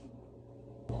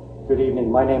Good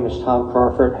evening. My name is Tom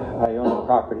Crawford. I own the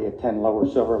property at 10 Lower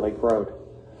Silver Lake Road.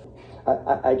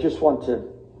 I just want to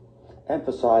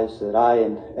emphasize that I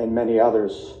and many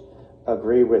others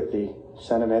agree with the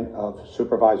sentiment of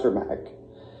Supervisor Mack.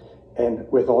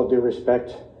 And with all due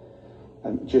respect,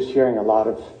 I'm just hearing a lot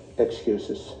of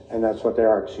excuses, and that's what they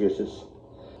are, excuses.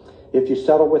 If you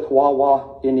settle with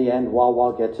Wawa, in the end,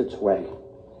 Wawa gets its way.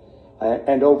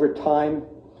 And over time,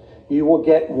 you will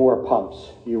get more pumps.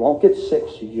 You won't get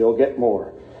 6, you'll get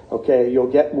more. Okay,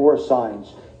 you'll get more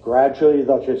signs. Gradually,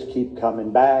 they'll just keep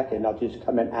coming back, and they'll just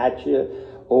come at you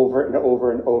over and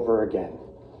over and over again.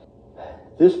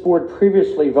 This board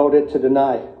previously voted to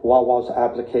deny Wawa's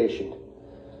application.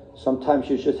 Sometimes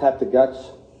you just have the guts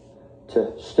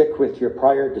to stick with your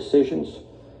prior decisions,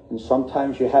 and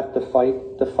sometimes you have to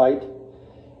fight the fight,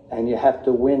 and you have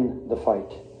to win the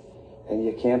fight. And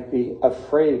you can't be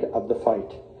afraid of the fight.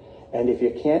 And if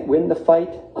you can't win the fight,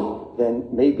 then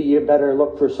maybe you better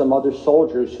look for some other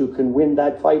soldiers who can win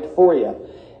that fight for you.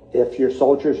 If your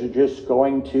soldiers are just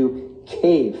going to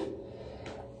cave.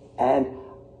 And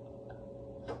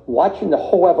watching the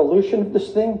whole evolution of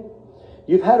this thing,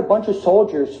 you've had a bunch of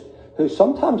soldiers who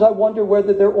sometimes I wonder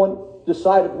whether they're on the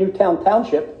side of Newtown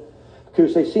Township,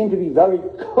 because they seem to be very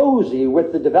cozy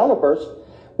with the developers,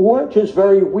 or just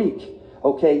very weak,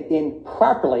 okay, in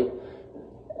properly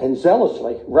and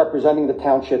zealously representing the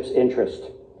township's interest.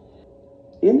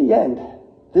 In the end,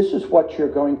 this is what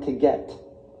you're going to get.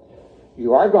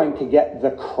 You are going to get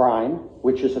the crime,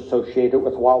 which is associated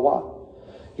with Wawa.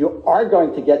 You are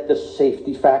going to get the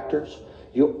safety factors.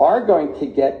 You are going to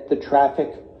get the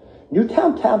traffic.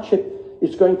 Newtown Township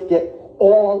is going to get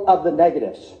all of the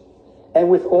negatives. And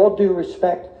with all due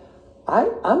respect,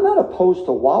 I'm not opposed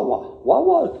to Wawa.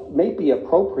 Wawa may be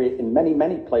appropriate in many,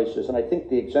 many places, and I think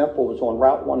the example was on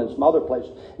Route 1 and some other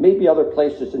places, maybe other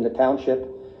places in the township,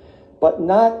 but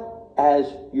not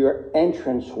as your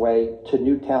entranceway to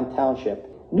Newtown Township.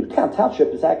 Newtown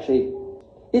Township is actually,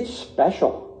 it's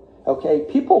special, okay?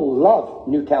 People love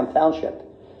Newtown Township.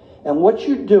 And what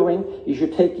you're doing is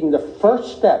you're taking the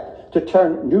first step to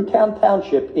turn Newtown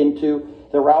Township into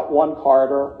the Route 1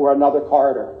 corridor or another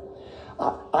corridor.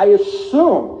 I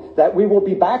assume that we will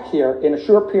be back here in a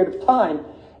short period of time,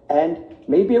 and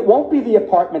maybe it won't be the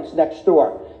apartments next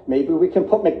door. Maybe we can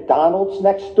put McDonald's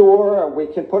next door, or we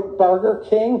can put Burger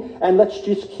King, and let's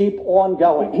just keep on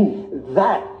going.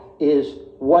 That is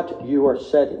what you are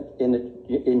setting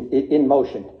in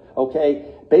motion, okay?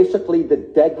 Basically, the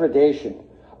degradation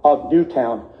of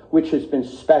Newtown, which has been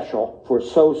special for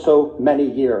so many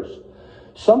years.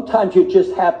 Sometimes you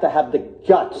just have to have the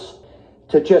guts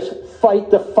to just fight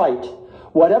the fight.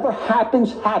 Whatever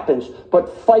happens, happens,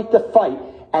 but fight the fight.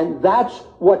 And that's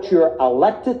what you're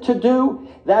elected to do.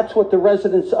 That's what the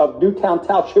residents of Newtown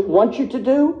Township want you to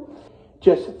do.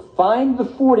 Just find the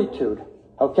fortitude,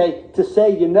 okay, to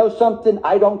say, you know something,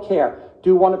 I don't care.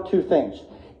 Do one of two things.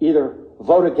 Either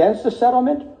vote against the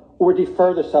settlement or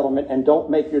defer the settlement, and don't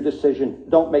make your decision.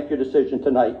 Don't make your decision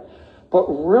tonight. But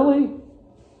really,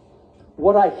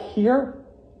 what I hear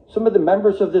some of the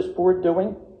members of this board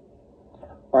doing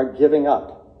are giving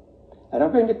up. And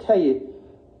I'm going to tell you,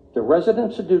 the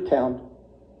residents of Newtown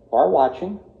are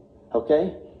watching,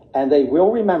 okay? And they will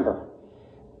remember.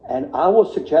 And I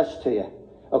will suggest to you,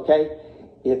 okay,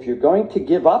 if you're going to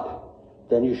give up,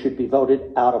 then you should be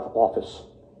voted out of office.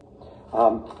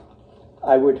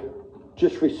 I would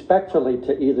just respectfully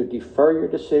to either defer your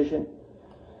decision,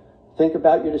 think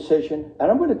about your decision. And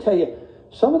I'm going to tell you,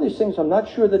 some of these things I'm not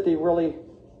sure that they really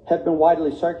have been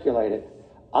widely circulated.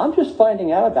 I'm just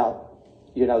finding out about,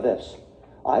 this.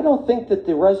 I don't think that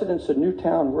the residents of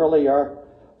Newtown really are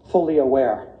fully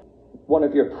aware. One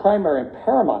of your primary and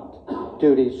paramount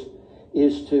duties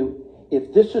is to,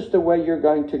 if this is the way you're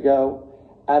going to go,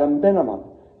 at a minimum,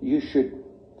 you should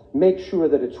make sure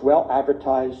that it's well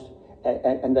advertised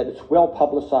and that it's well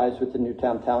publicized with the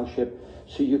Newtown Township,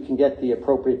 so you can get the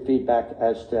appropriate feedback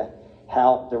as to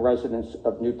how the residents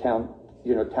of Newtown,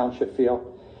 Township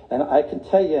feel. And I can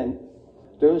tell you,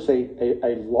 there's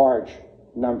a large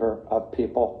number of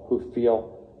people who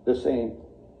feel the same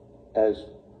as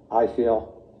I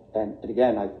feel. And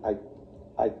again,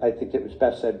 I think it was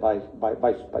best said by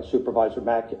Supervisor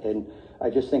Mack. And I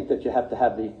just think that you have to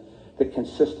have the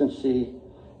consistency,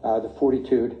 the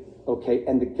fortitude, okay,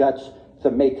 and the guts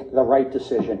to make the right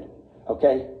decision,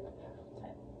 okay?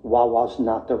 Wawa's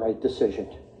not the right decision.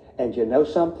 And you know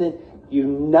something? You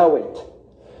know it.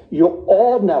 You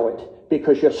all know it,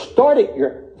 because you started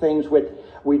your things with,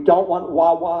 we don't want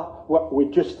Wawa. We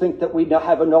just think that we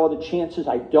have no other chances.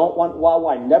 I don't want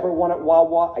Wawa. I never wanted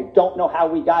Wawa. I don't know how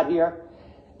we got here.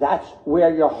 That's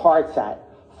where your heart's at.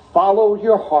 follow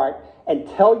your heart and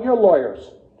tell your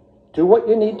lawyers, do what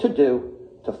you need to do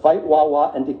to fight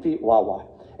Wawa and defeat Wawa.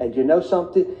 And you know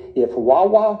something? If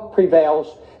Wawa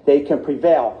prevails, they can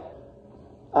prevail.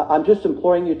 I'm just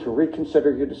imploring you to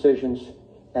reconsider your decisions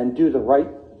and do the right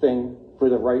thing for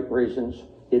the right reasons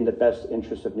in the best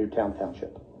interest of Newtown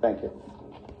Township. Thank you.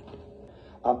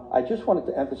 I just wanted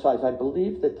to emphasize, I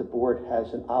believe that the board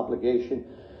has an obligation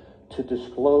to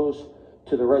disclose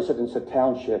to the residents of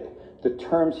township the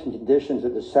terms and conditions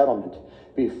of the settlement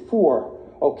before,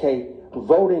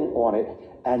 voting on it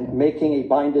and making a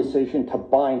binding decision to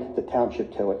bind the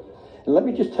township to it. And let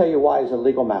me just tell you why as a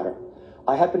legal matter.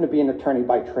 I happen to be an attorney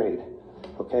by trade,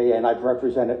 and I've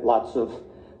represented lots of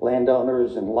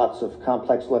landowners and lots of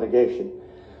complex litigation.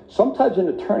 Sometimes an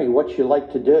attorney, what you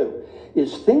like to do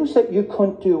is things that you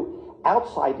couldn't do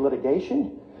outside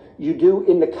litigation, you do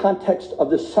in the context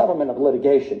of the settlement of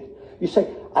litigation. You say,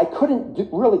 I couldn't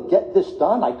really get this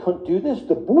done. I couldn't do this.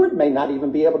 The board may not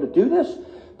even be able to do this.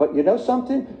 But you know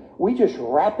something? We just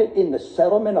wrap it in the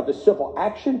settlement of the civil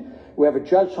action. We have a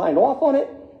judge sign off on it,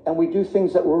 and we do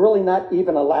things that we're really not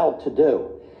even allowed to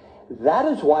do. That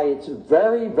is why it's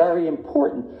very, very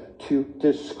important to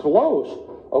disclose,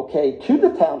 to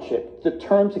the township, the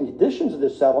terms and conditions of the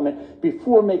settlement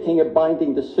before making a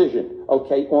binding decision,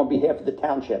 on behalf of the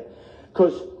township.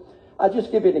 Because I'll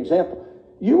just give you an example.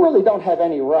 You really don't have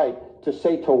any right to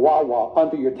say to Wawa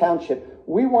under your township,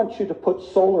 we want you to put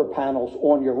solar panels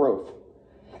on your roof.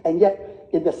 And yet,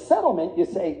 in the settlement, you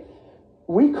say,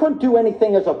 we couldn't do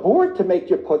anything as a board to make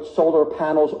you put solar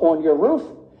panels on your roof.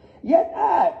 Yet,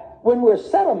 when we're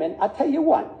settlement, I tell you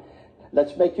what,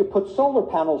 let's make you put solar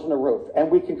panels on the roof.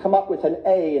 And we can come up with an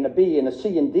A and a B and a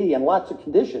C and D and lots of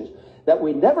conditions that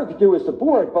we never could do as the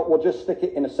board, but we'll just stick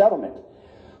it in a settlement.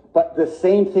 But the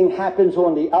same thing happens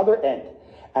on the other end.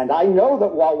 And I know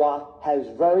that Wawa has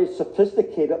very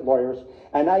sophisticated lawyers,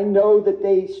 and I know that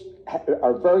they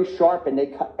are very sharp and they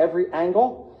cut every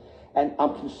angle. And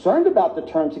I'm concerned about the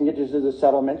terms and conditions of the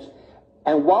settlements.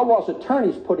 And Wawa's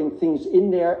attorneys putting things in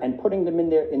there and putting them in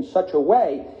there in such a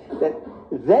way that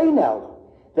they know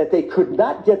that they could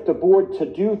not get the board to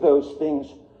do those things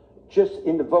just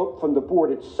in the vote from the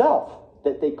board itself,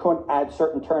 that they couldn't add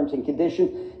certain terms and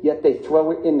conditions, yet they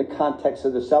throw it in the context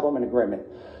of the settlement agreement.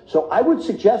 So I would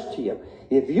suggest to you,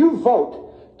 if you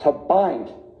vote to bind,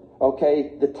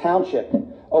 the township,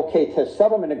 to a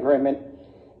settlement agreement,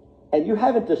 and you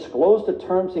haven't disclosed the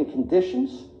terms and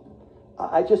conditions,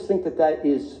 I just think that that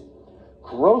is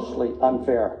grossly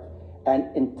unfair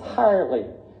and entirely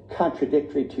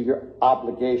contradictory to your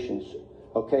obligations,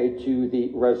 to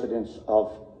the residents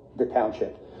of the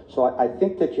township. So I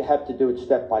think that you have to do it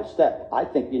step by step. I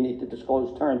think you need to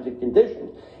disclose terms and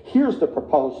conditions. Here's the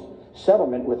proposed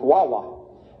settlement with Wawa,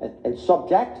 and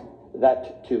subject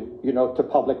that to, to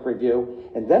public review.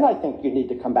 And then I think you need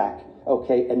to come back,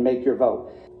 and make your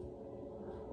vote.